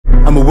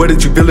I'm aware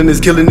that you villain is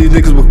killing these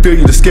niggas with fear,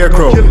 you the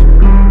scarecrow.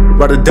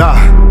 Ride or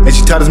die, and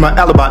she tight as my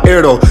alibi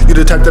air though. You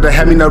the type that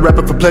had me not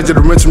rapping for pleasure,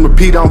 to rinse and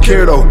repeat, I don't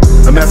care though.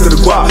 I'm after the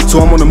guap,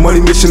 so I'm on a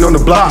money mission on the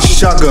block. She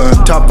shotgun,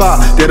 top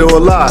 5, dead or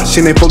alive.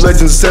 She named 4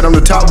 legends and said I'm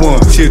the top one.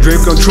 She a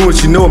Drake come true and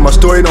she know it, my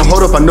story don't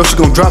hold up, I know she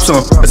gon' drop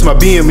some. That's my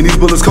BM and these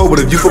bullets cold, but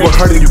if you fuck with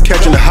her then you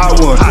catching the hot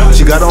one.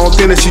 She got her own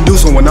thing that she do,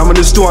 so when I'm in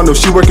the store I know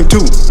she working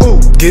too.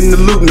 Getting the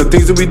loot and the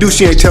things that we do,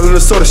 she ain't telling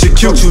us so, that shit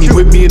cute. Shooting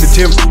with me in the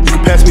gym, you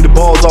can pass me the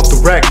balls off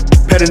the rack.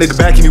 Pat a nigga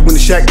back if you win the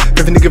shack.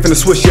 If a nigga finna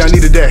switch, yeah I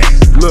needed that.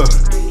 Look.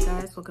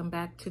 Welcome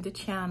back to the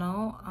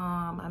channel.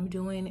 I'm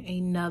doing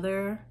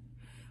another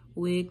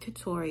wig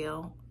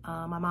tutorial.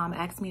 My mom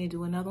asked me to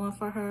do another one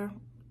for her.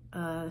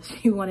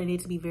 She wanted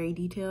it to be very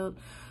detailed,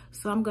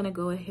 so I'm gonna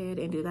go ahead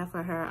and do that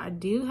for her. I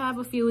do have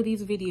a few of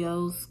these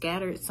videos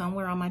scattered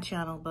somewhere on my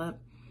channel, but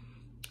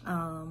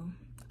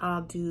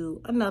I'll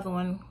do another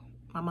one.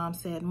 My mom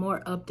said more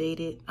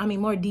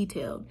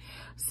detailed.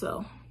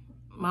 So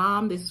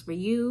mom, this is for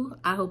you.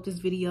 I hope this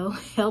video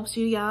helps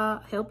you,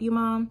 help you,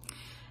 mom.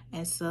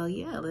 And so,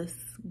 yeah, let's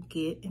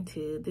get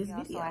into this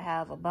video. So I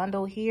have a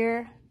bundle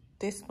here.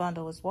 This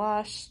bundle is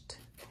washed.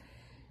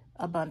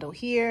 A bundle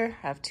here.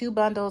 I have 2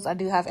 bundles. I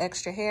do have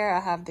extra hair. I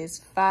have this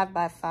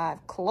 5x5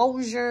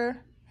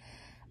 closure.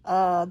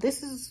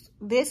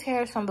 This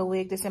hair is from the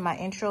wig that's in my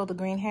intro, the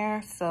green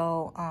hair.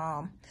 So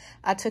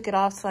I took it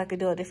off so I could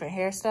do a different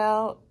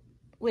hairstyle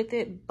with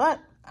it. But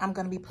I'm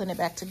going to be putting it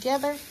back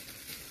together.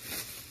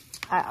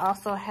 I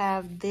also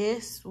have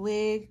this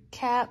wig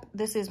cap.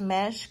 This is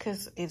mesh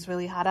because it's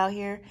really hot out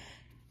here.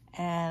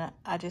 And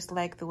I just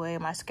like the way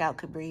my scalp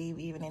could breathe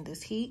even in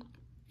this heat.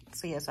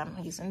 So yes, I'm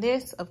using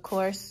this. Of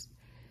course,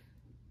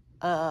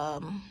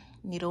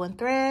 needle and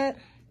thread,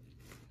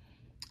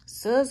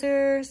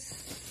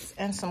 scissors,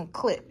 and some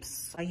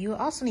clips. You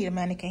also need a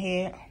mannequin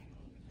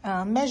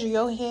head. Measure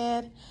your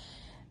head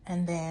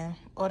and then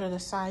order the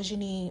size you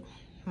need.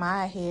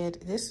 My head,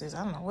 this is,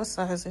 I don't know what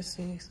size this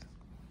is.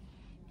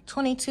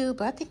 22,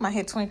 but I think my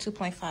head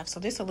 22.5, so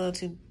this is a little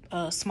too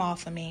small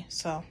for me.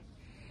 So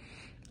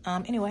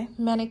anyway,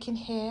 mannequin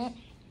head.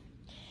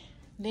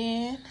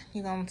 Then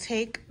you're gonna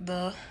take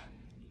the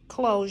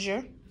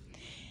closure,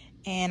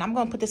 and I'm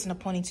gonna put this in a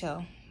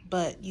ponytail,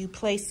 but you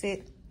place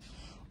it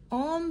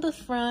on the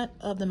front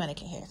of the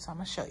mannequin head. So I'm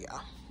gonna show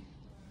y'all.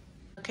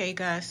 Okay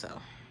guys,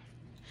 so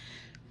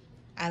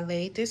I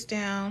laid this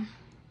down.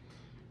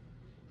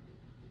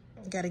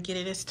 You gotta get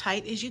it as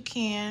tight as you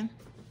can.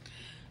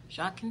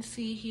 Y'all can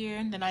see here,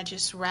 and then I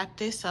just wrap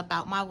this up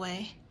out my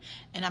way,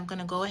 and I'm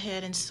gonna go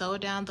ahead and sew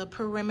down the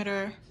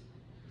perimeter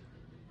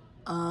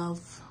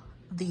of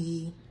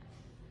the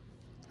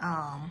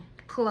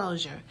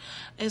closure,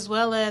 as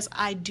well as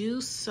I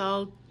do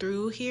sew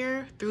through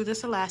here, through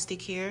this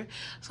elastic here,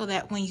 so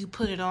that when you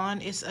put it on,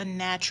 it's a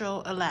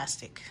natural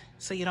elastic,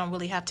 so you don't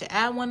really have to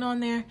add one on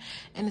there,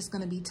 and it's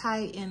gonna be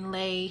tight and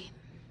lay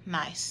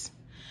nice.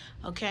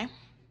 Okay.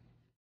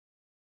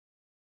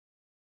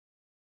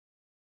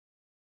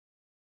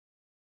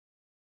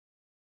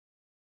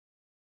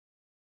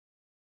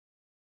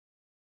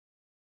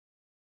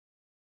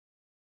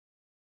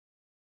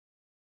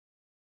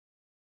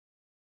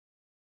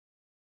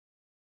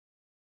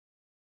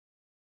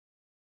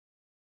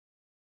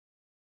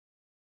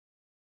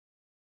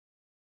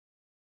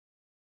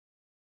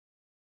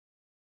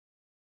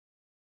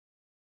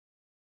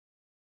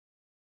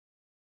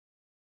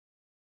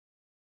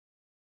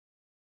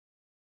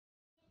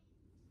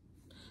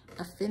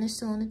 I finished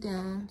sewing it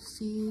down.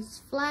 See, it's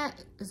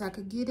flat as I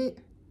could get it.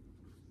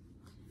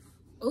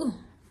 Oh,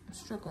 I'm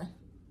struggling.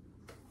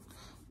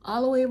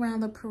 All the way around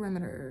the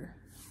perimeter.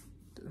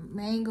 The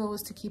main goal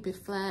is to keep it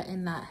flat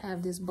and not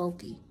have this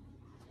bulky.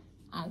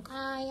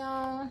 Okay,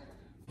 y'all.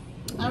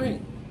 All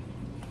right,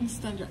 it's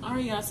thunder. All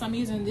right, y'all, so I'm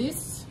using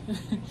this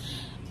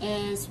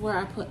as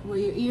where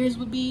your ears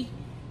would be.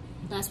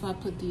 That's why I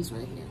put these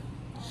right here,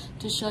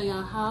 to show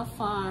y'all how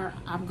far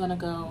I'm gonna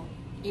go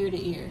ear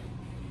to ear.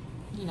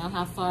 You know,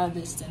 how far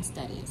distance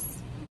that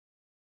is.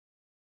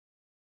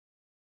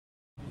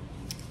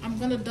 I'm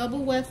gonna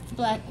double weft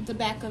the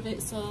back of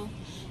it, so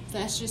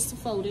that's just to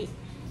fold it.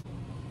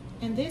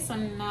 And this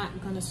I'm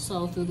not gonna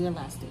sew through the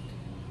elastic.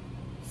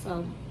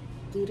 So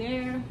through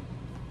there,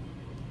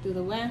 through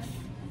the weft,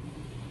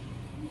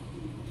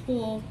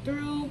 pull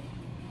through.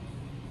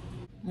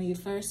 When you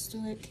first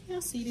do it, can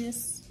y'all see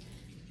this?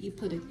 You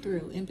put it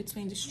through in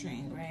between the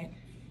string, right?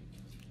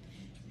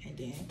 And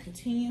then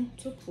continue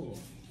to pull.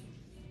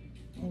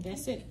 And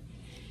that's it.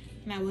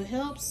 Now what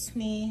helps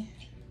me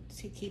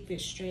to keep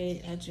it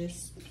straight, I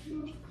just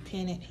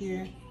pin it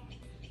here.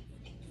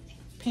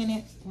 Pin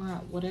it where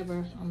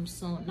whatever I'm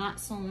sewing,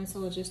 not sewing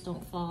so it just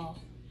don't fall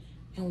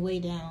and weigh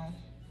down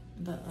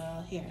the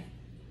hair.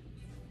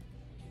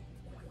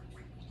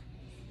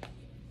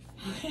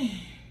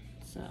 Okay,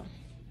 so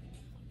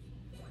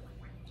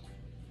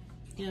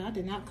yeah, I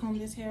did not comb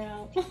this hair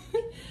out.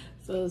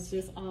 So it's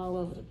just all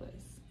over the place.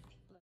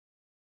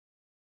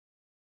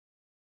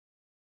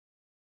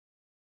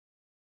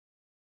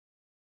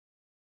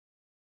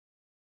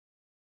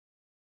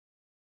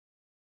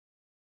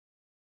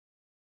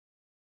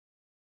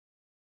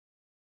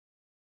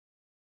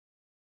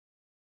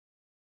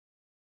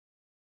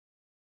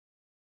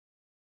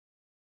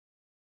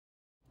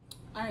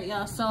 All right,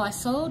 y'all, so I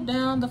sewed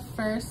down the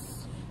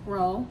first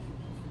row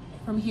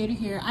from here to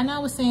here. I know I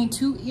was saying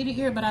to ear to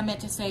ear, but I meant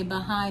to say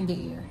behind the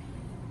ear.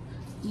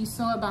 You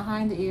sew it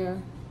behind the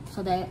ear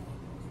so that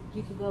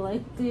you could go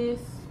like this,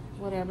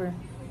 whatever,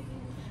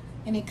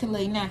 and it could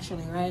lay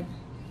naturally, right?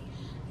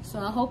 So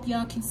I hope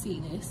y'all can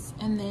see this.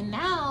 And then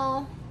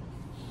now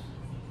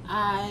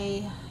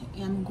I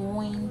am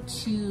going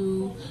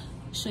to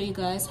show you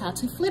guys how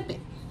to flip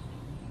it.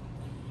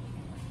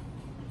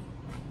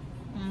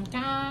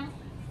 Okay.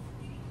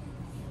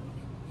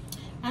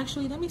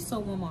 Actually, let me sew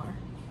one more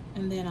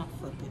and then I'll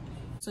flip it.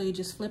 So you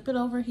just flip it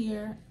over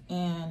here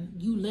and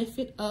you lift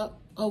it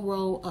up a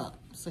row up.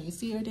 So you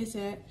see where this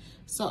at?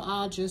 So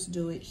I'll just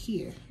do it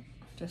here.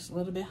 Just a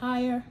little bit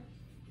higher,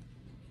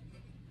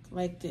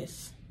 like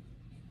this,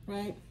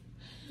 right?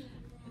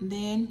 And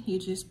then you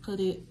just put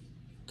it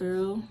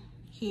through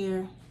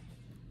here,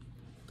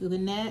 through the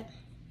net,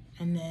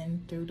 and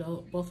then through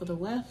both of the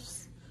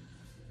wefts.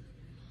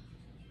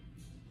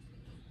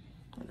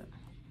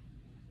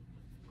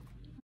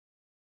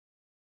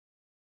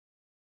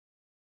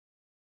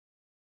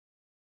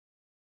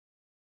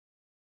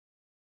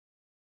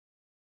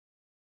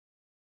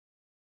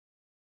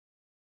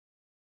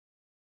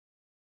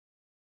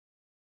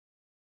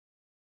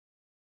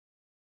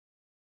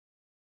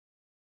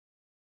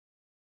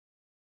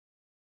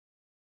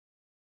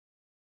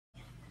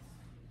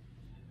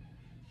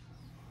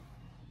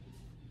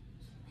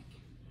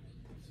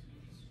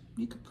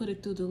 You could put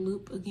it through the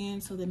loop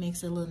again so that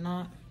makes a little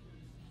knot.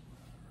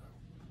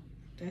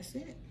 That's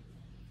it.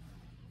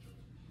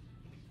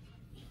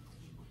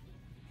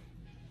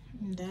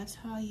 And that's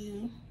how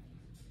you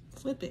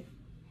flip it.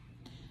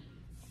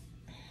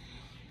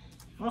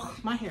 Oh,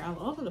 my hair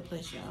all over the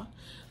place, y'all.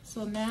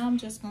 So now I'm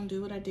just gonna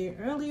do what I did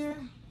earlier.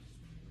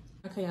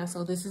 Okay, y'all,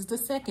 so this is the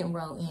second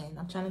row in.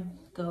 I'm trying to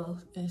go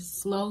as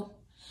slow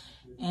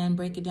and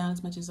break it down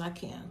as much as I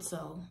can.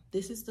 So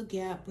this is the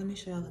gap. Let me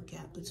show you the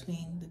gap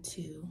between the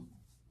two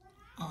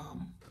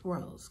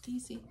rows. Can you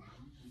see?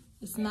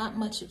 It's not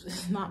much of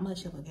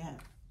a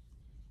gap.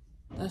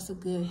 That's a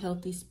good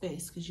healthy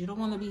space because you don't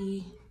want to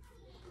be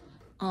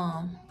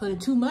putting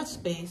too much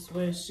space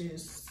where it's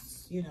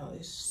just, you know,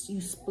 it's,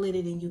 you split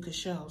it and you could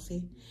show,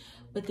 see?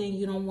 But then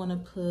you don't want to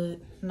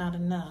put not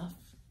enough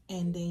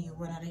and then you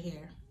run out of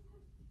hair.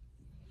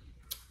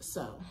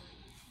 So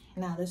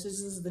now this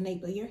is the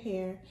nape of your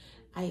hair.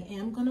 I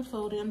am gonna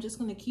fold it. I'm just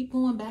gonna keep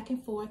going back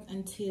and forth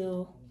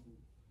until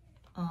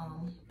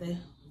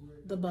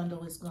the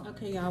bundle is gone.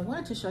 Okay, y'all, I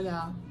wanted to show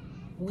y'all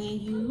when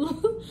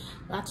you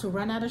about to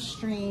run out of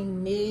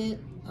string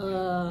mid,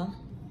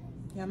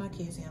 yeah, my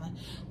kids yelling.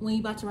 When you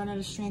about to run out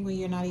of string when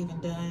you're not even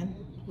done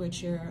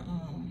with your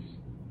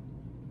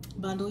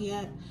bundle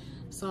yet.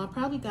 So I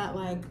probably got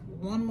like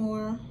one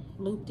more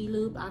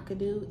loop-de-loop I could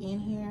do in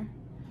here.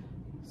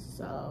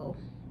 So,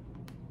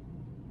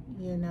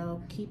 you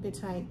know, keep it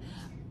tight.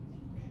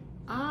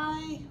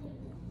 I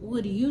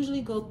would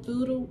usually go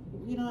through the,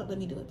 you know what, let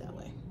me do it that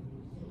way.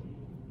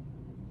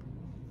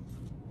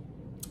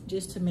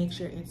 Just to make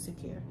sure it's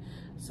secure.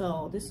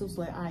 So this is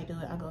what I do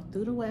it. I go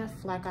through the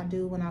weft like I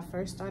do when I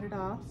first started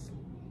off,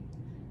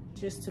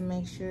 just to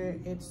make sure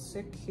it's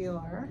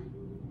secure,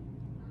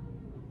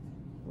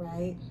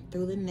 right?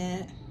 Through the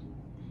net.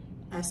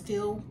 I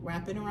still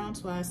wrap it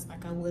around twice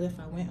like I would if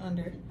I went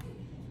under,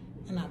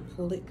 and I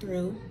pull it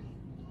through,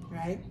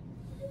 right?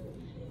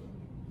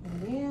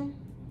 And then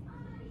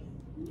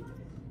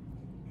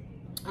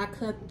I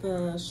cut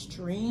the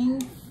string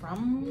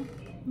from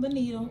the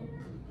needle,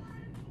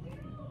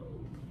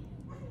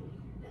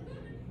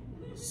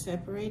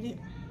 separate it,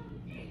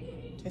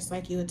 just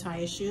like you would tie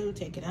a shoe,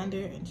 take it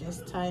under and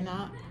just tie a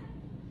knot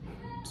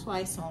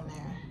twice on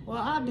there.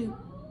 Well, I'll do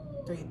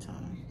 3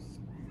 times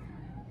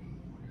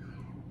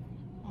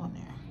on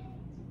there.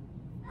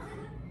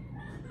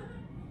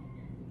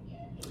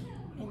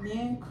 And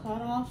then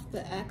cut off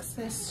the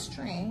excess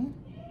string.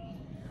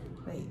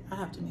 Wait, I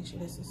have to make sure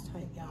this is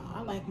tight, y'all.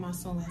 I like my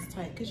sewings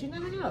tight because you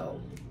never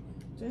know.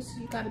 Just,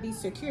 you gotta be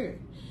secure.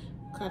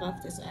 Cut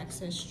off this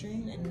excess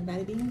string and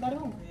bada bing, bada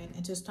boom.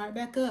 And to start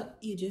back up,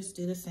 you just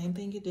do the same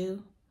thing you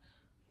do.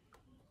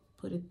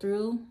 Put it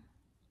through.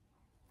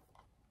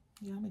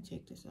 Yeah, let me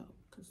check this out.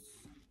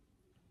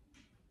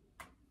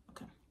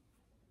 Okay.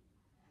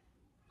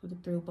 Put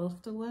it through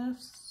both the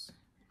wefts.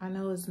 I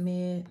know it's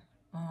mid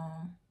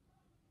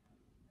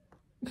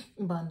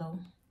bundle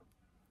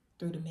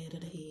through the mid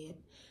of the head,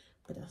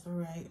 but that's all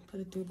right. Put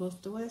it through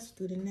both the wefts,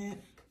 through the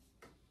net,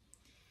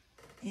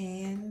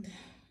 and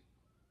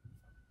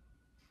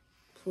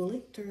pull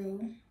it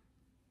through.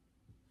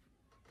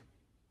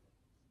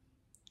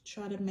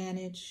 Try to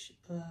manage,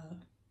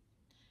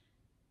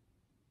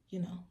 you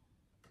know,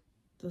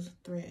 the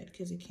thread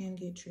because it can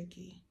get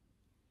tricky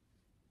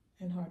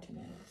and hard to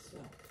manage.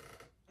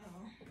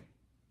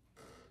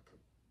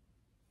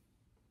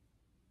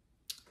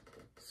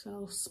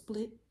 So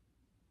split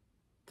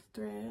the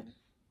thread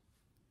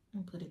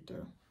and put it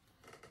through.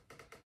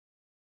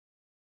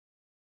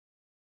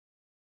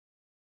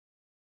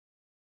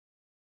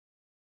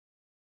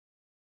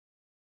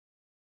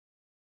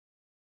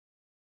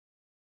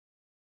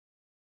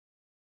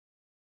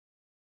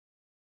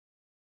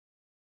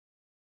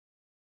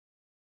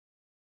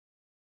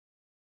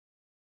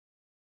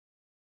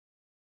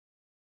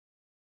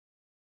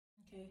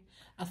 Okay,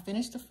 I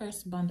finished the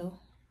first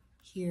bundle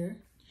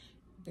here.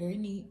 Very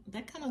neat.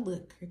 That kind of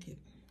look crooked.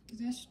 Do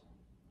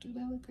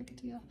that look crooked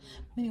to y'all?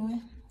 Anyway,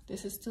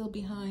 this is still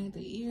behind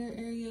the ear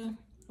area,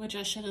 which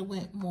I should have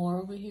went more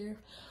over here,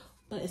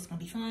 but it's gonna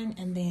be fine.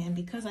 And then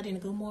because I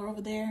didn't go more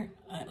over there,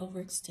 I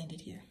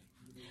overextended here.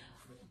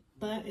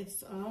 But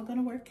it's all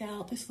gonna work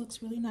out. This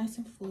looks really nice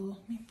and full.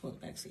 Let me pull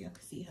it back so y'all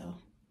can see how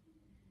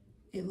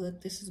it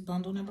looked. This is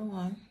bundle number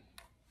 1.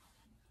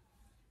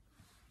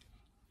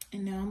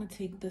 And now I'm gonna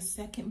take the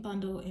second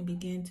bundle and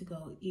begin to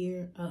go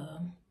ear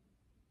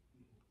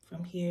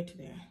from here to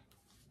there.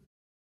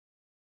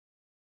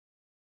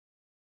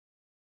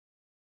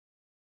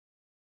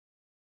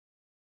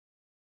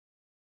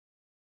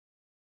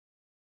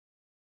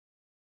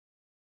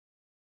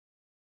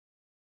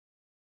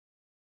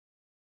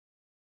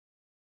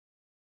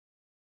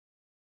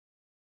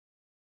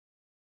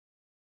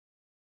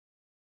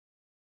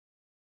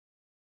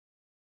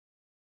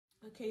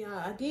 Okay, y'all,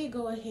 I did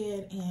go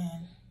ahead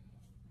and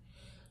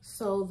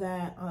sew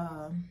that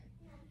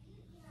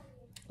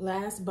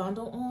last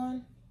bundle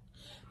on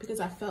because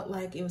I felt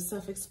like it was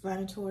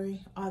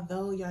self-explanatory.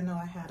 Although y'all know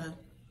I had to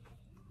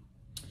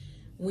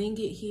wing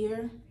it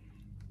here,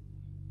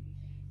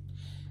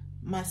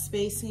 my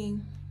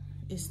spacing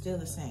is still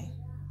the same.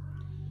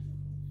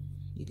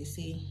 You can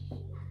see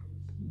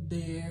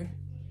there,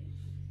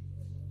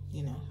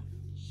 you know,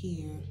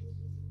 here.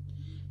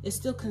 It's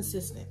still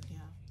consistent, yeah.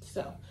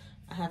 So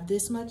I have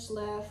this much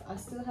left. I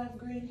still have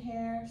green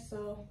hair,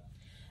 so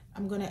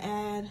I'm gonna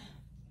add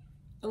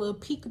a little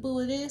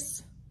peekaboo of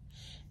this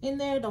in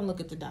there. Don't look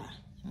at the dye,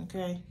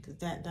 okay? Because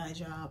that dye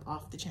job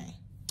off the chain.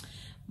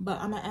 But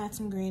I'm gonna add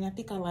some green. I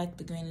think I like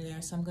the green in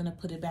there, so I'm gonna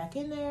put it back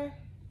in there.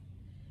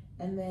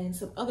 And then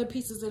some other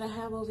pieces that I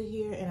have over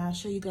here, and I'll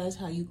show you guys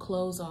how you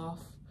close off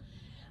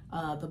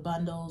the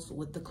bundles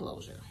with the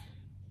closure.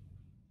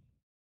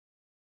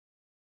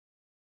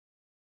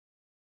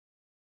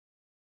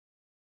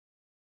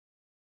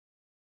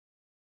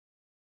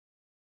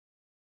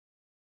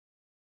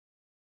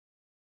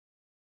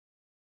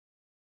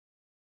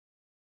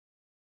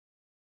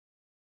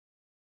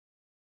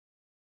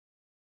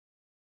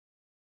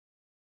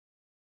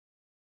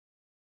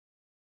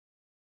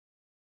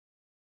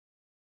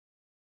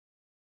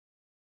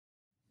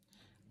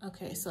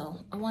 Okay, so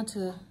I want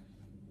to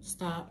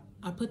stop.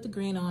 I put the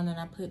green on and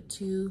I put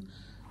 2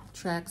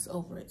 tracks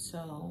over it.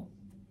 So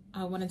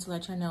I wanted to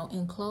let you know,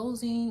 in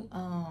closing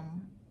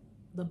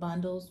the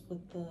bundles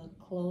with the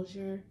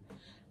closure,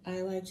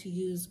 I like to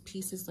use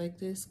pieces like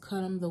this,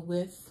 cut them the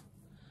width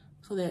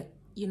so that,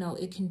 you know,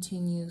 it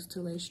continues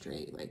to lay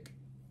straight. Like,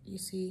 you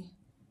see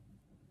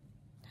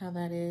how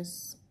that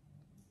is?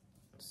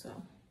 So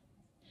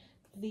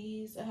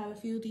these, I have a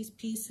few of these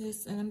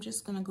pieces, and I'm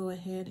just gonna go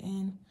ahead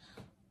and,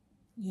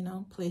 you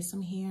know, place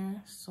them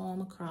here, sew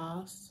them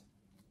across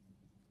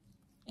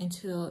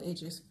until it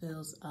just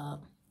fills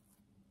up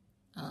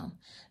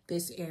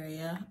this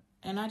area.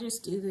 And I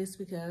just do this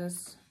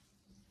because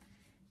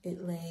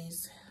it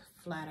lays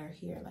flatter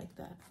here like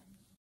that.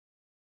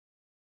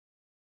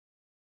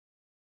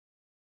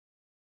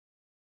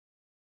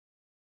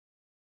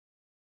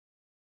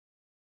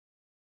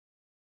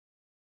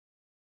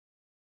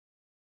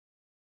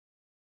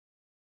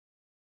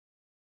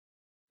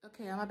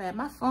 Okay, my bad.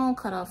 My phone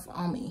cut off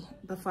on me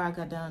before I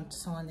got done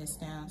sewing this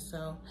down.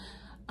 So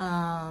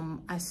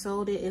I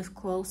sewed it as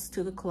close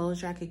to the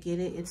closure I could get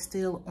it. It's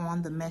still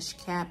on the mesh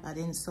cap. I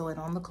didn't sew it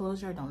on the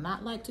closure. I do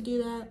not like to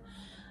do that.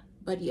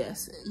 But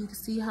yes, you can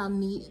see how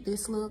neat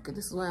this look.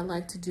 This is why I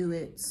like to do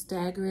it,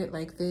 stagger it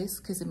like this,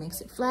 because it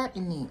makes it flat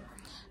and neat.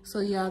 So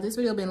y'all, this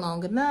video been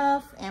long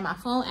enough and my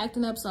phone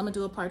acting up, so I'm gonna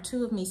do a part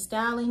 2 of me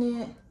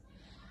styling it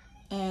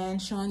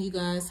and showing you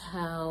guys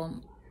how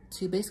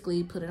to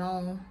basically put it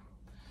on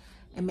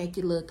and make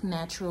it look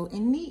natural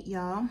and neat,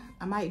 y'all.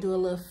 I might do a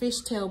little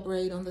fishtail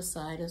braid on the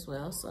side as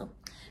well. So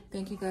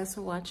thank you guys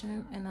for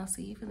watching, and I'll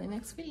see you for the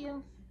next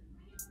video.